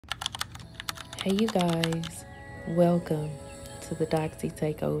Hey, you guys, welcome to the Doxy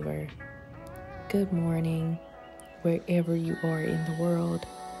Takeover. Good morning, wherever you are in the world.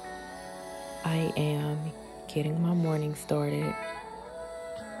 I am getting my morning started,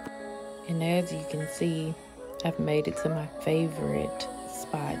 and as you can see, I've made it to my favorite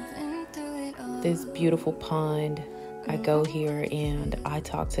spot, this beautiful pond. I go here and I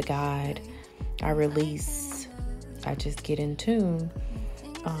talk to God, I release, I just get in tune,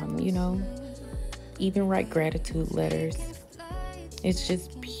 even write gratitude letters. It's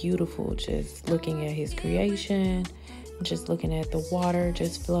just beautiful, just looking at his creation, just looking at the water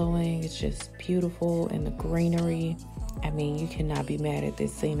just flowing. It's just beautiful, and the greenery. I mean, you cannot be mad at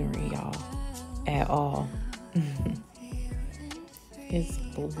this scenery, y'all, at all. It's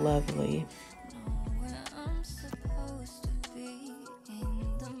lovely.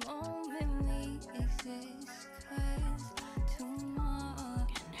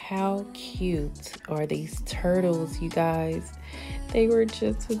 How cute are these turtles, you guys? They were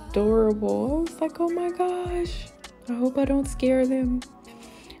just adorable. I was like, oh my gosh, I hope I don't scare them.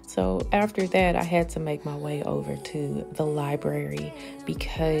 So after that, I had to make my way over to the library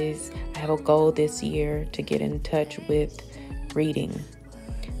because I have a goal this year to get in touch with reading.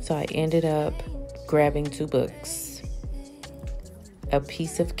 So I ended up grabbing 2 books, A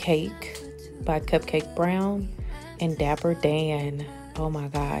Piece of Cake by Cupcake Brown and Dapper Dan. Oh my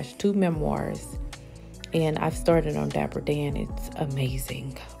gosh, 2 memoirs. And I've started on Dapper Dan. It's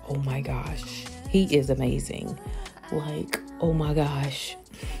amazing. Oh my gosh. He is amazing. Like, oh my gosh.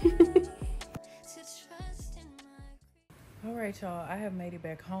 All right, y'all. I have made it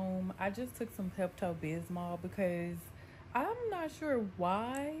back home. I just took some Pepto-Bismol because I'm not sure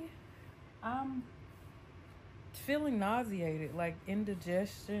why I'm feeling nauseated, like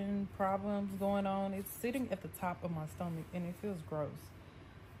indigestion problems going on. It's sitting at the top of my stomach and it feels gross.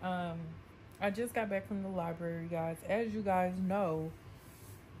 I just got back from the library, guys. As you guys know,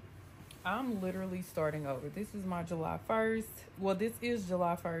 I'm literally starting over. This is my July 1st. Well, this is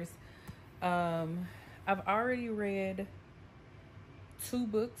July 1st. I've already read 2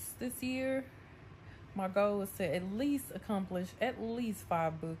 books this year. My goal is to at least accomplish at least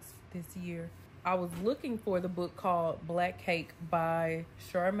 5 books this year. I was looking for the book called Black Cake by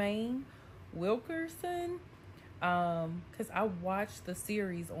Charmaine Wilkerson, because I watched the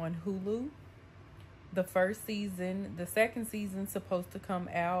series on Hulu. The first season, the second season's supposed to come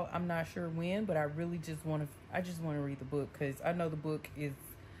out. I'm not sure when, but I really just want to read the book because I know the book is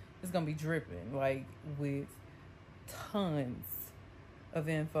gonna be dripping like with tons of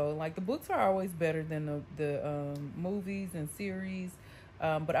info. Like the books are always better than the movies and series.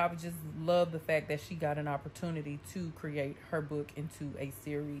 But I would just love the fact that she got an opportunity to create her book into a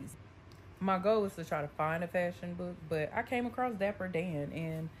series. My goal is to try to find a fashion book, but I came across Dapper Dan,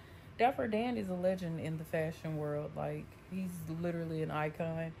 and Dapper Dan is a legend in the fashion world. Like, he's literally an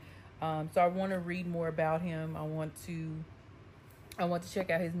icon. So I want to read more about him. I want to check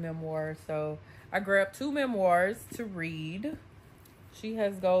out his memoir. So I grabbed 2 memoirs to read. She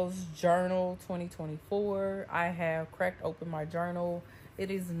Has Goals Journal 2024. I have cracked open my journal. It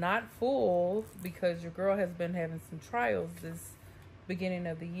is not full because your girl has been having some trials this beginning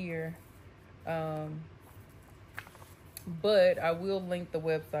of the year. But I will link the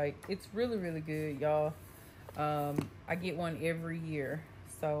website. It's really, really good, y'all. I get one every year,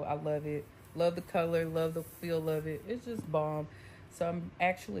 so I love it. Love the color, love the feel of it. It's just bomb. So I'm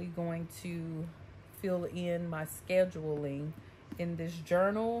actually going to fill in my scheduling in this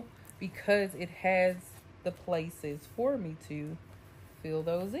journal because it has the places for me to fill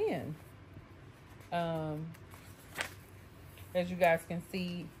those in. As you guys can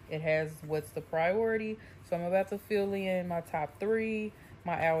see, it has what's the priority. So I'm about to fill in my top 3,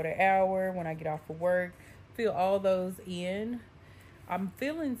 my hour to hour when I get off of work. Fill all those in. I'm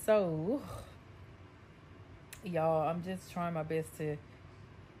feeling so, y'all, I'm just trying my best to,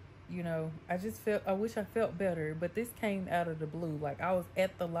 I wish I felt better, but this came out of the blue. Like, I was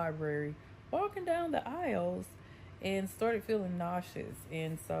at the library walking down the aisles and started feeling nauseous.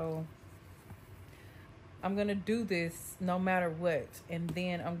 And so I'm going to do this no matter what. And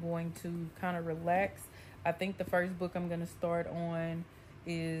then I'm going to kind of relax. I think the first book I'm going to start on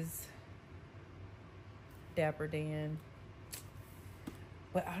is Dapper Dan.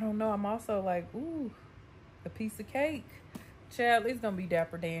 But I don't know. I'm also like, ooh, A Piece of Cake. Child, it's going to be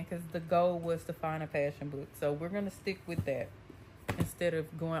Dapper Dan because the goal was to find a fashion book. So we're going to stick with that instead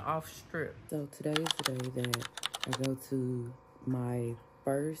of going off strip. So today is the day that I go to my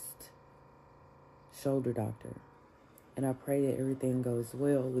first shoulder doctor, and I pray that everything goes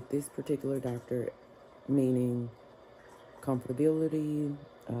well with this particular doctor, meaning comfortability,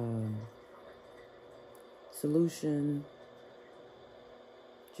 solution,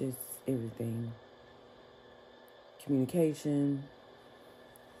 just everything. Communication.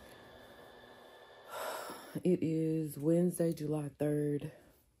 It is Wednesday, July 3rd.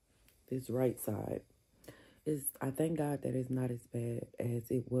 This right side is, I thank God that it's not as bad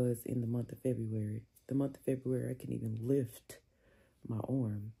as it was in the month of February. The month of February, I can even lift my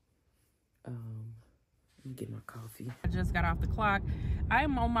arm. Let me get my coffee. I just got off the clock. I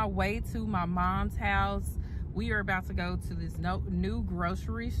am on my way to my mom's house. We are about to go to this new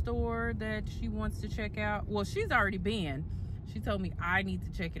grocery store that she wants to check out. Well, she's already been. She told me I need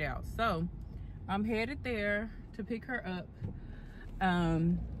to check it out. So I'm headed there to pick her up.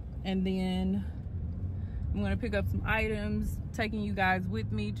 And then I'm gonna pick up some items, taking you guys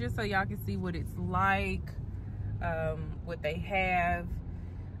with me just so y'all can see what it's like, what they have.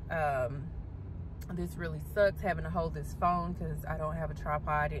 This really sucks having to hold this phone because I don't have a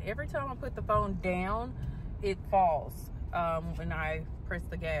tripod. And every time I put the phone down, it falls when I press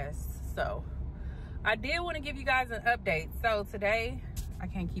the gas. So I did want to give you guys an update. So today, I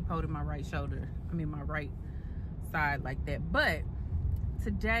can't keep holding my right shoulder. I mean, my right side like that. But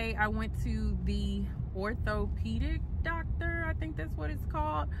today I went to the orthopedic doctor, I think that's what it's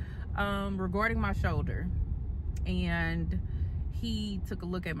called, regarding my shoulder. And he took a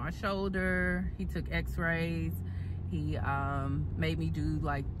look at my shoulder. He took x-rays. He made me do,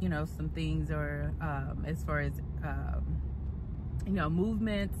 like, you know, some things, or as far as you know,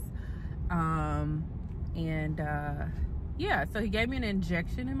 movements, yeah, so he gave me an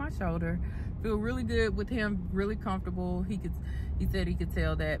injection in my shoulder. Feel really good with him, really comfortable. He said he could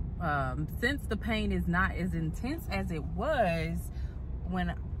tell that since the pain is not as intense as it was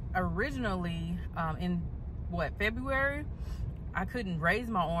when originally in February, I couldn't raise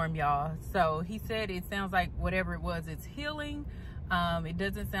my arm, y'all. So he said it sounds like whatever it was, it's healing. It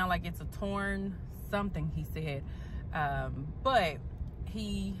doesn't sound like it's a torn something, he said. But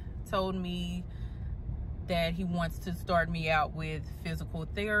he told me that he wants to start me out with physical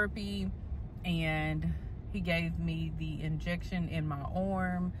therapy, and he gave me the injection in my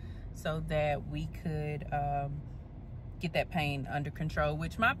arm so that we could get that pain under control,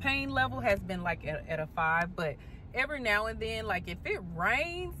 which my pain level has been like at a 5, but every now and then, like if it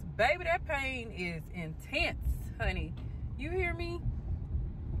rains, baby, that pain is intense, honey. You hear me?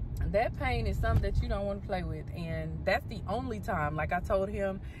 That pain is something that you don't want to play with. And that's the only time, like I told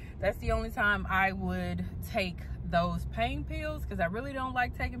him, that's the only time I would take those pain pills, because I really don't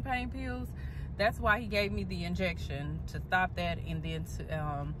like taking pain pills. That's why he gave me the injection, to stop that. And then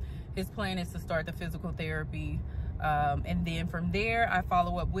to, his plan is to start the physical therapy. And then from there, I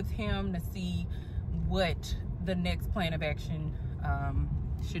follow up with him to see what the next plan of action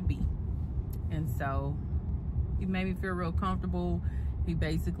should be. And so he made me feel real comfortable. He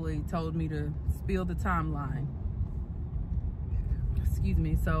basically told me to spill the timeline. Excuse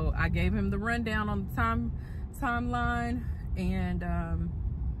me. So I gave him the rundown on the timeline, and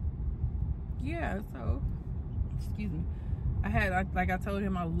yeah, so excuse me. Like I told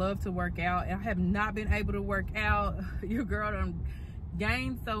him, I love to work out, and I have not been able to work out. Your girl done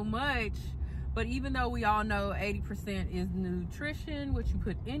gained so much. But even though we all know 80% is nutrition, what you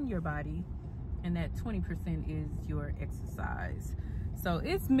put in your body, and that 20% is your exercise. So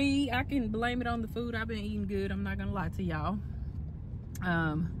it's me. I can blame it on the food. I've been eating good. I'm not gonna lie to y'all.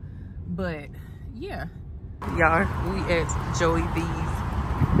 But yeah, y'all, we at Joey V's.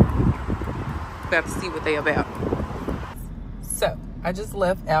 About to see what they about. So I just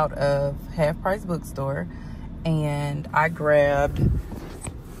left out of Half Price Bookstore, and I grabbed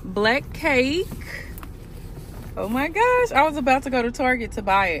black cake. Oh my gosh, I was about to go to Target to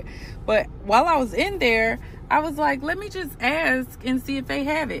buy it, but while I was in there, I was like, let me just ask and see if they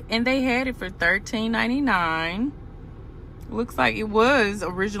have it. And they had it for $13.99. Looks like it was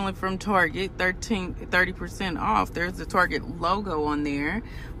originally from Target, 30% off. There's the Target logo on there.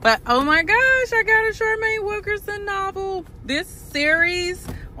 But oh my gosh, I got a Charmaine Wilkerson novel. This series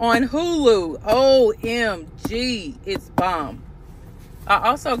on Hulu, OMG, it's bomb. I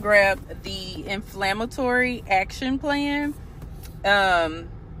also grabbed the inflammatory action plan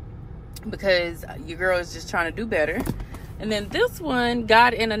because your girl is just trying to do better. And then this one,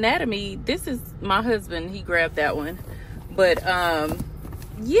 God in Anatomy, this is my husband. He grabbed that one. But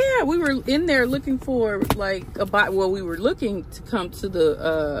yeah, we were in there looking for like we were looking to come to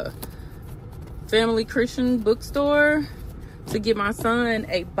the Family Christian bookstore to get my son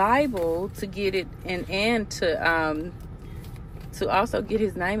a Bible, to get it and to also get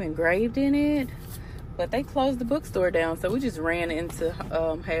his name engraved in it. But they closed the bookstore down, so we just ran into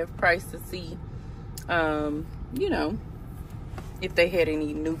Half Price to see you know, if they had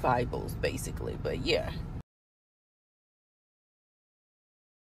any new Bibles, basically. But yeah.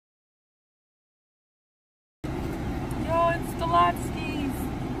 Latsky's.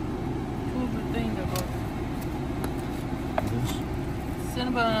 Pull the thing up.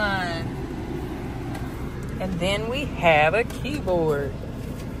 Cinnabon. And then we have a keyboard.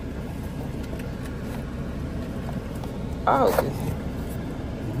 Oh,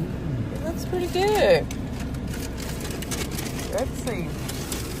 it looks pretty good. Let's see.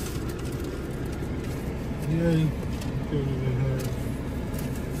 Yay.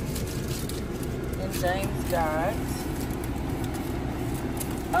 And James got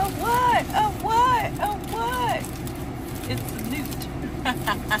a what? A what? A what? It's a newt.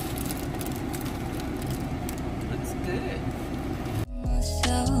 Looks good.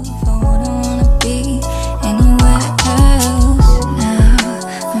 Myself, I wouldn't wanna be anywhere else now.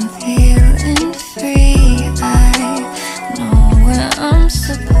 I'm feeling free. I know where I'm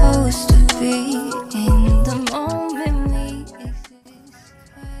supposed to be in the moment we exist.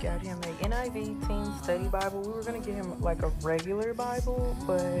 Got him a NIV Teen Study Bible. We were gonna get him like a regular Bible,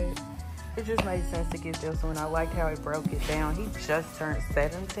 but it just made sense to get this one. I liked how it broke it down. He just turned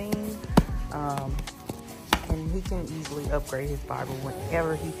 17, and he can easily upgrade his Bible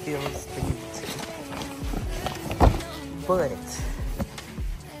whenever he feels the need to. But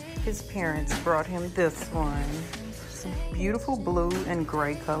his parents brought him this one. It's a beautiful blue and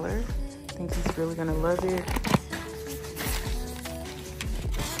gray color. I think he's really gonna love it.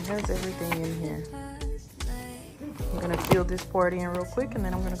 It has everything in here. I'm gonna fill this part in real quick, and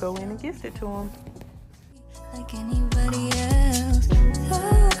then I'm gonna go in and gift it to him. Like anybody